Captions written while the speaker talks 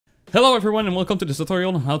Hello everyone and welcome to this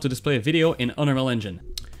tutorial on how to display a video in Unreal Engine.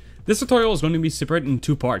 This tutorial is going to be separated in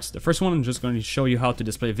two parts. The first one I'm just going to show you how to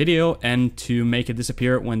display a video and to make it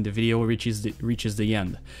disappear when the video reaches the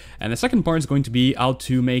end. And the second part is going to be how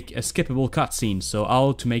to make a skippable cutscene, so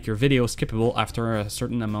how to make your video skippable after a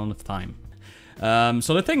certain amount of time.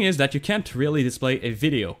 So the thing is that you can't really display a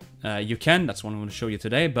video. You can, that's what I'm going to show you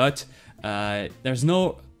today, but there's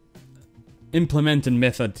no implemented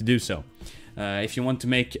method to do so. If you want to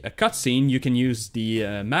make a cutscene, you can use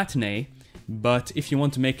the matinee, but if you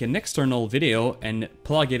want to make an external video and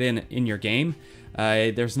plug it in your game,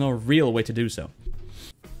 there's no real way to do so.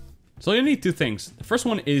 So you need two things. The first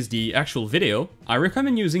one is the actual video. I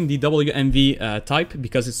recommend using the WMV type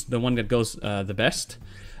because it's the one that goes the best.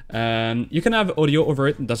 You can have audio over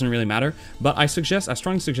it doesn't really matter, but I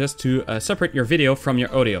strongly suggest to separate your video from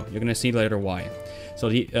your audio. You're gonna see later why. So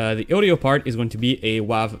the audio part is going to be a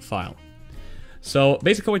WAV file. So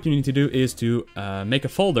basically what you need to do is to make a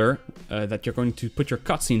folder that you're going to put your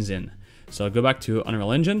cutscenes in. So go back to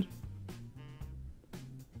Unreal Engine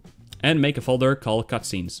and make a folder called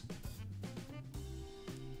cutscenes.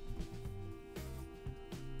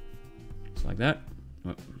 Just like that.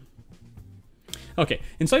 Okay,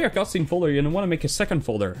 inside your cutscene folder, you're gonna want to make a second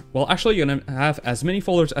folder. Well, actually, you're gonna have as many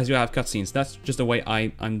folders as you have cutscenes. That's just the way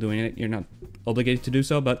I'm doing it. You're not obligated to do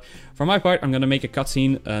so, but for my part, I'm gonna make a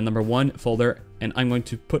cutscene number 1 folder, and I'm going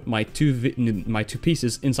to put my two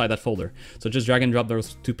pieces inside that folder. So just drag and drop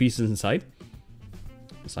those two pieces inside,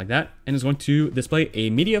 just like that, and it's going to display a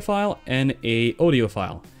media file and a audio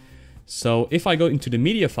file. So if I go into the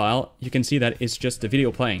media file, you can see that it's just the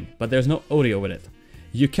video playing, but there's no audio with it.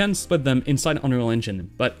 You can split them inside Unreal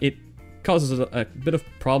Engine, but it causes a bit of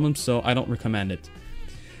problems, so I don't recommend it.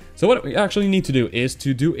 So what we actually need to do is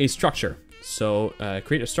to do a structure. So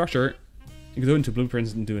create a structure, you can go into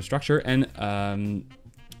blueprints and do a structure, and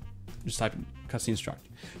just type cutscene struct.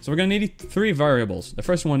 So we're gonna need 3 variables. The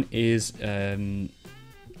first one is,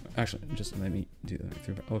 actually, just let me do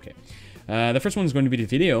that. Okay. The first one is going to be the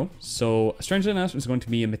video. So strangely enough, it's going to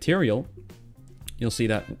be a material. You'll see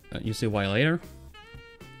that, you'll see why later.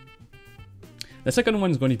 The second one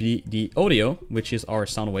is going to be the audio, which is our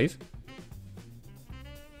sound wave.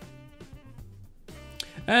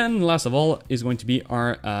 And last of all is going to be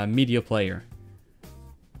our media player.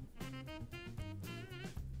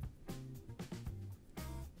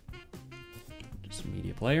 Just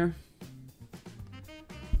media player.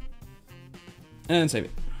 And save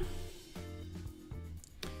it.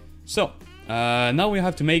 So, now we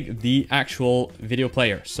have to make the actual video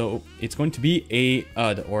player. So it's going to be a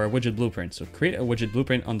UD or a widget blueprint. So create a widget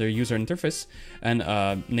blueprint under user interface and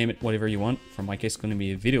name it whatever you want. For my case, it's going to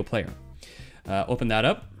be a video player. Open that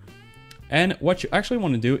up. And what you actually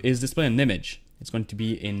want to do is display an image. It's going to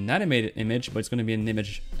be an animated image, but it's going to be an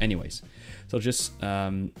image anyways. So just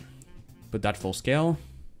put that full scale.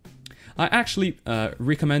 I actually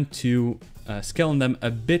recommend to scale them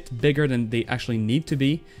a bit bigger than they actually need to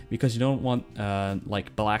be, because you don't want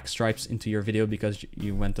like black stripes into your video because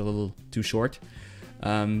you went a little too short.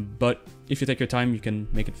 But if you take your time, you can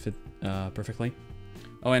make it fit perfectly.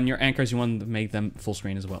 Oh, and your anchors, you want to make them full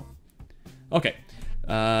screen as well. Okay,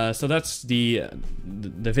 so that's the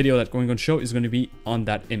video that we're going to show is going to be on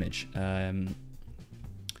that image.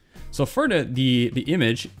 So for the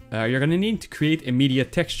image, you're going to need to create a media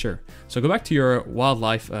texture. So go back to your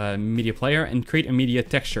wildlife media player and create a media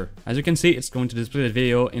texture. As you can see, it's going to display the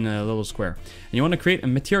video in a little square. And you want to create a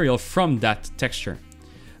material from that texture.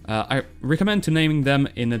 I recommend to naming them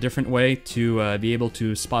in a different way to be able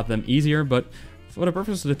to spot them easier, but for the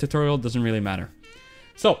purpose of the tutorial, it doesn't really matter.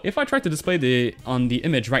 So if I try to display on the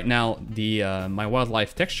image right now my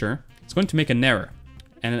wildlife texture, it's going to make an error.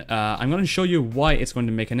 And I'm going to show you why it's going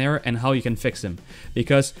to make an error and how you can fix them.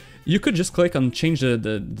 Because you could just click on change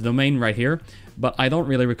the domain right here, but I don't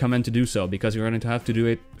really recommend to do so because you're going to have to do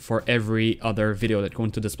it for every other video that's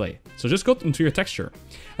going to display. So just go into your texture.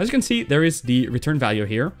 As you can see, there is the return value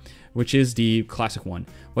here, which is the classic one.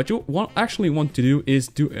 What you actually want to do is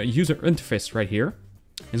do a user interface right here.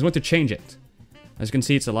 It's going to change it. As you can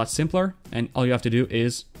see, it's a lot simpler, and all you have to do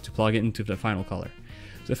is to plug it into the final color.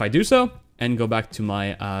 So if I do so, and go back to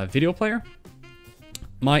my video player,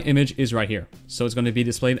 my image is right here. So it's going to be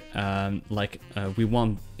displayed like we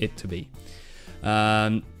want it to be.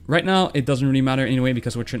 Right now, it doesn't really matter anyway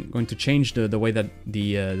because we're going to change the way that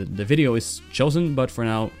the video is chosen, but for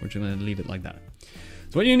now, we're just going to leave it like that.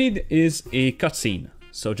 So what you need is a cutscene.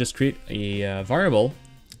 So just create a variable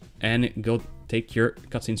and go take your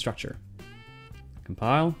cutscene structure.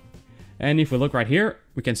 Compile. And if we look right here,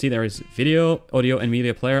 we can see there is video, audio, and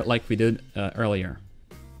media player like we did earlier.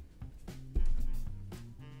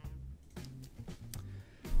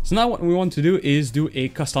 So now what we want to do is do a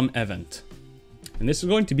custom event. And this is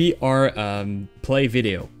going to be our play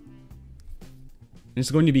video. And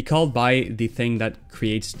it's going to be called by the thing that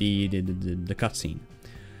creates the cutscene.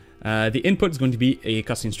 The input is going to be a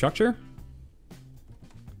cutscene structure.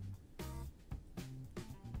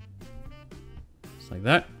 Just like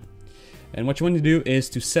that. And what you want to do is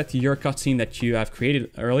to set your cutscene that you have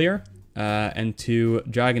created earlier and to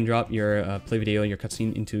drag and drop your play video, your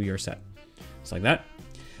cutscene into your set. Just like that.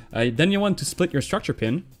 Then you want to split your structure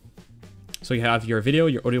pin. So you have your video,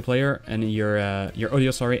 your audio player, and your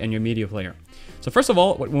audio, and your media player. So first of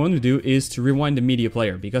all, what we want to do is to rewind the media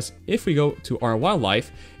player, because if we go to our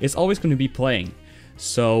wildlife, it's always going to be playing.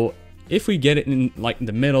 So if we get it in like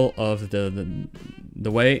the middle of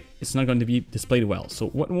the way, it's not going to be displayed well. So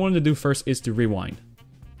what we want to do first is to rewind,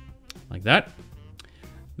 like that.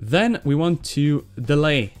 Then we want to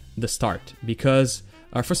delay the start, because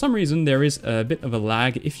for some reason there is a bit of a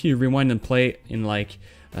lag. If you rewind and play in like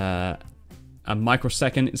a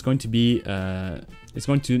microsecond, it's going to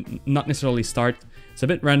not necessarily start. It's a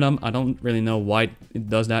bit random. I don't really know why it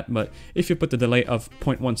does that, but if you put the delay of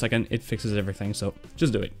 0.1 second, it fixes everything. So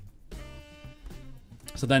just do it.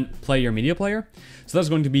 So then play your media player. So that's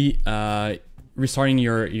going to be restarting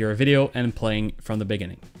your video and playing from the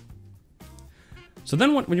beginning. So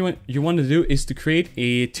then what you want to do is to create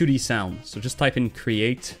a 2D sound. So just type in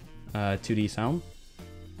create 2D sound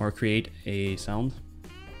or create a sound.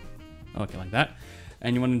 Okay, like that.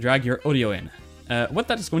 And you want to drag your audio in. What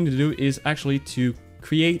that is going to do is actually to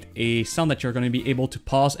create a sound that you're going to be able to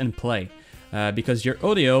pause and play. Because your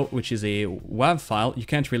audio, which is a WAV file, you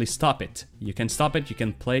can't really stop it. You can stop it, you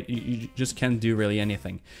can play it, you just can't do really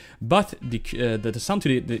anything. But the sound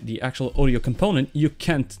to the actual audio component, you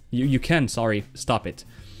can stop it.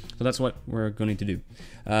 So that's what we're going to do.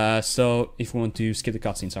 So if we want to skip the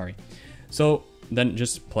cutscene, sorry. So then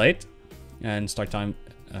just play it and start time,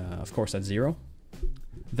 of course, at 0.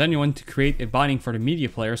 Then you want to create a binding for the media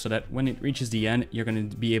player so that when it reaches the end, you're going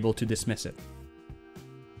to be able to dismiss it.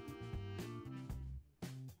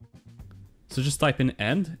 So just type in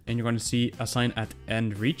end, and you're going to see a sign at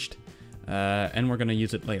end reached, and we're going to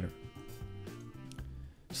use it later.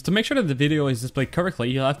 So to make sure that the video is displayed correctly,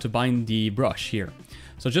 you'll have to bind the brush here.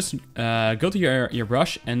 So just go to your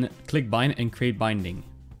brush and click bind and create binding.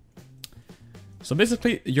 So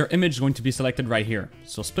basically, your image is going to be selected right here.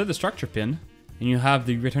 So split the structure pin, and you have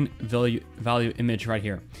the return value image right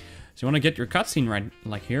here. So you want to get your cutscene right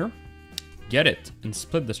like here, get it, and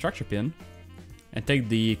split the structure pin, and take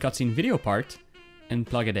the cutscene video part and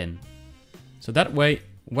plug it in. So that way,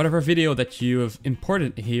 whatever video that you have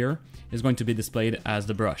imported here is going to be displayed as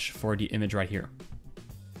the brush for the image right here.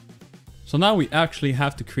 So now we actually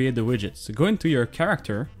have to create the widget. So go into your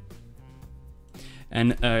character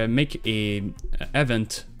and make a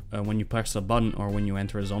event when you press a button or when you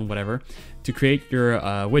enter a zone, whatever, to create your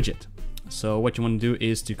widget. So what you want to do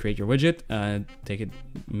is to create your widget,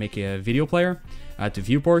 make a video player, add to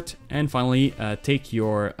viewport, and finally take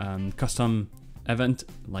your custom event,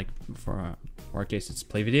 like for our case it's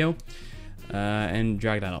play video, and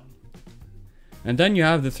drag that up. And then you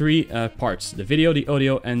have the three parts, the video, the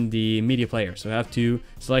audio, and the media player. So you have to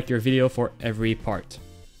select your video for every part.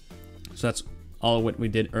 So that's all what we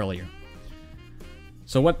did earlier.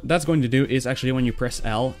 So what that's going to do is actually when you press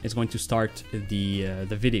L, it's going to start the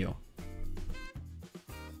video.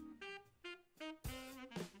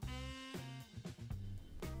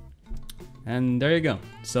 And there you go.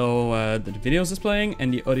 So the video is displaying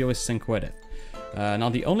and the audio is synced with it. Now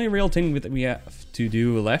the only real thing that we have to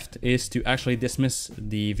do left is to actually dismiss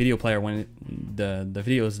the video player when the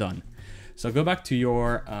video is done. So go back to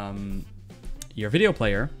your video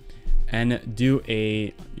player and do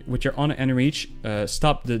a, with your on and reach,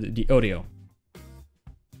 stop the audio.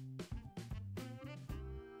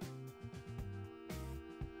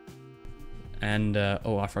 And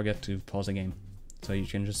oh, I forgot to pause the game. So you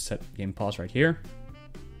can just set game pause right here.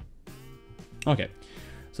 Okay,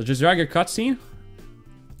 so just drag your cutscene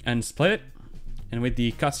and split it. And with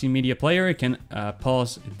the cutscene media player, you can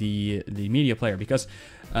pause the media player, because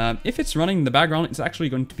if it's running in the background, it's actually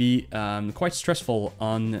going to be quite stressful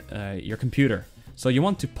on your computer. So you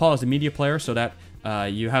want to pause the media player so that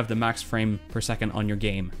you have the max frame per second on your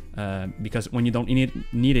game, because when you don't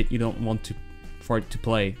need it, you don't want for it to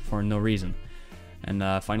play for no reason. And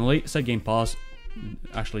finally, set game pause.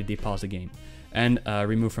 Actually depause the game and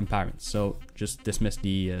remove from parents. So just dismiss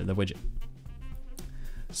the widget.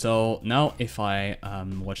 So now if I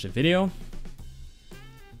watch the video,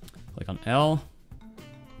 click on L,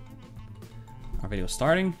 our video is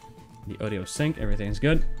starting, the audio is synced, everything's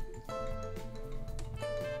good.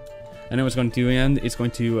 and then what's going to end, it's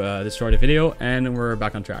going to destroy the video, and we're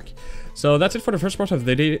back on track. So that's it for the first part of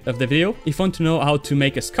the video. If you want to know how to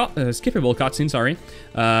make a skippable cutscene, sorry,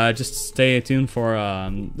 just stay tuned for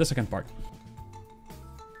the second part.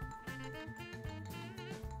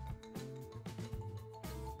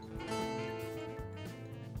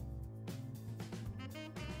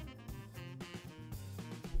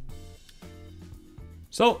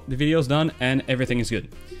 So the video's done and everything is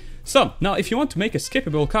good. So now if you want to make a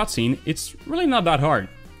skippable cutscene, it's really not that hard.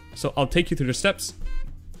 So I'll take you through the steps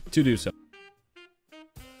to do so.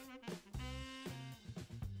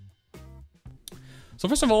 So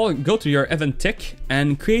first of all, go to your event tick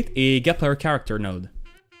and create a get player character node.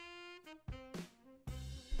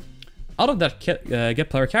 Out of that get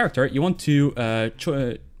player character, you want to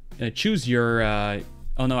choose your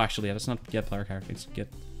oh no, actually that's not get player character, it's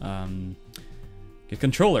get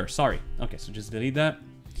controller, sorry. Okay, so just delete that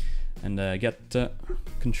and get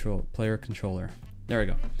player controller. There we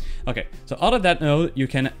go. Okay, so out of that node, you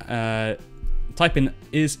can type in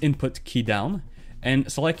is input key down and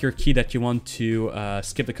select your key that you want to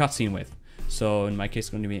skip the cutscene with. So in my case, it's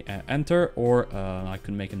going to be enter, or I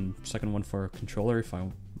could make a second one for controller if I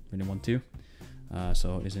really want to.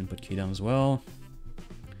 So is input key down as well.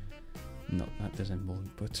 No, that doesn't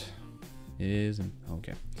input. Is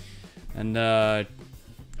okay. And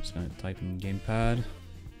just gonna type in gamepad.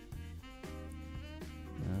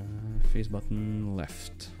 Face button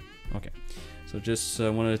left. Okay, so just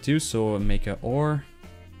one of the two. So make a or.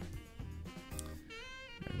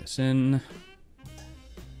 Drag this in,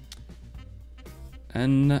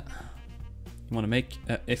 and you want to make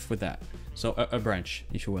a if with that. So a branch,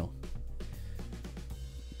 if you will.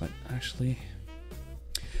 But actually,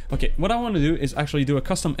 okay, what I want to do is actually do a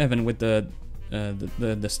custom event with the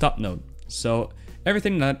stop node. So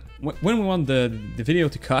everything that when we want the video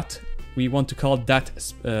to cut, we want to call that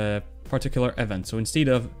particular event. So instead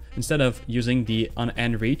of using the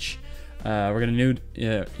onEndReach, we're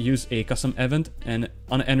gonna use a custom event, and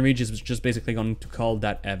onEndReach is just basically going to call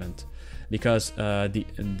that event because the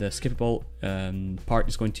skippable part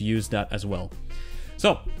is going to use that as well.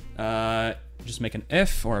 So just make an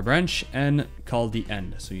if or a branch and call the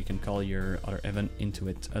end, so you can call your other event into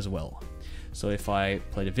it as well. So if I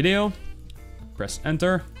play the video, press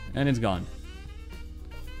enter, and it's gone.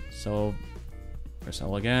 So press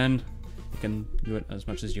L again. You can do it as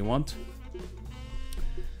much as you want.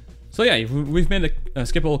 So yeah, we've made a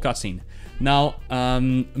skippable cutscene. Now,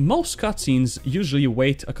 most cutscenes usually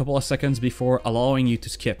wait a couple of seconds before allowing you to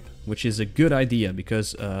skip, which is a good idea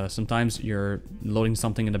because sometimes you're loading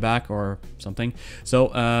something in the back or something. So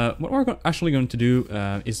what we're actually going to do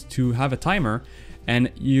is to have a timer,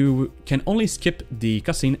 and you can only skip the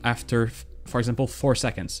cutscene after, for example, 4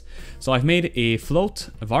 seconds. So I've made a float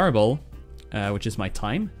variable, which is my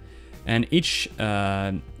time, and each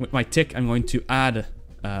with my tick I'm going to add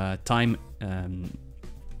time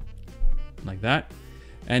like that,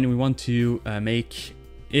 and we want to make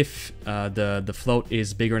if the float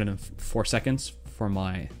is bigger than 4 seconds for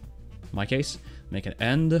my case, make an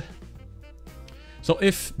end. So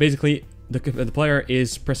if basically the player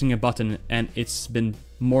is pressing a button and it's been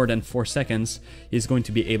more than 4 seconds, he's going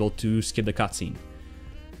to be able to skip the cutscene.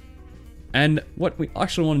 And what we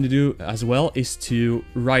actually want to do as well is to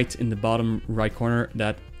write in the bottom right corner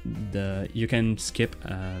that you can skip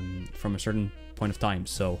from a certain point of time.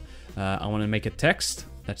 So I want to make a text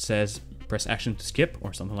that says press action to skip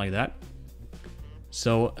or something like that.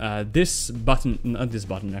 So this button, not this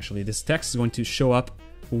button actually, this text is going to show up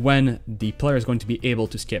when the player is going to be able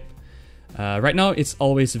to skip. Right now it's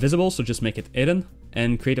always visible, so just make it hidden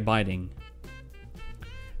and create a binding.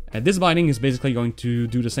 This binding is basically going to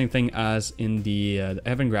do the same thing as in the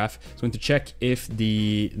event graph. It's going to check if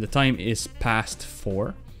the time is past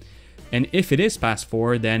 4, and if it is past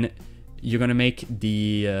 4, then you're going to make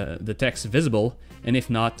the text visible, and if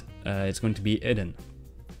not, it's going to be hidden.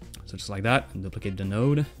 So just like that, and duplicate the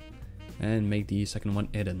node and make the second one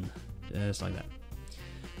hidden, just like that.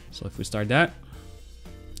 So if we start that,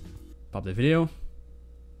 pop the video,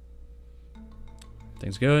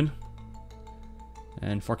 things good.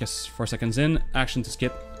 And 4 seconds in, action to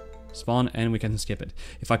skip, spawn, and we can skip it.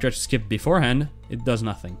 If I try to skip beforehand, it does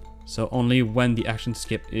nothing. So only when the action to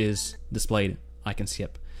skip is displayed, I can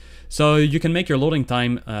skip. So you can make your loading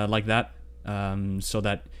time like that, so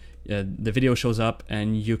that the video shows up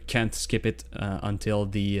and you can't skip it until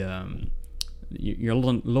your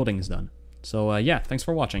loading is done. So yeah, thanks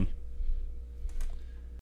for watching.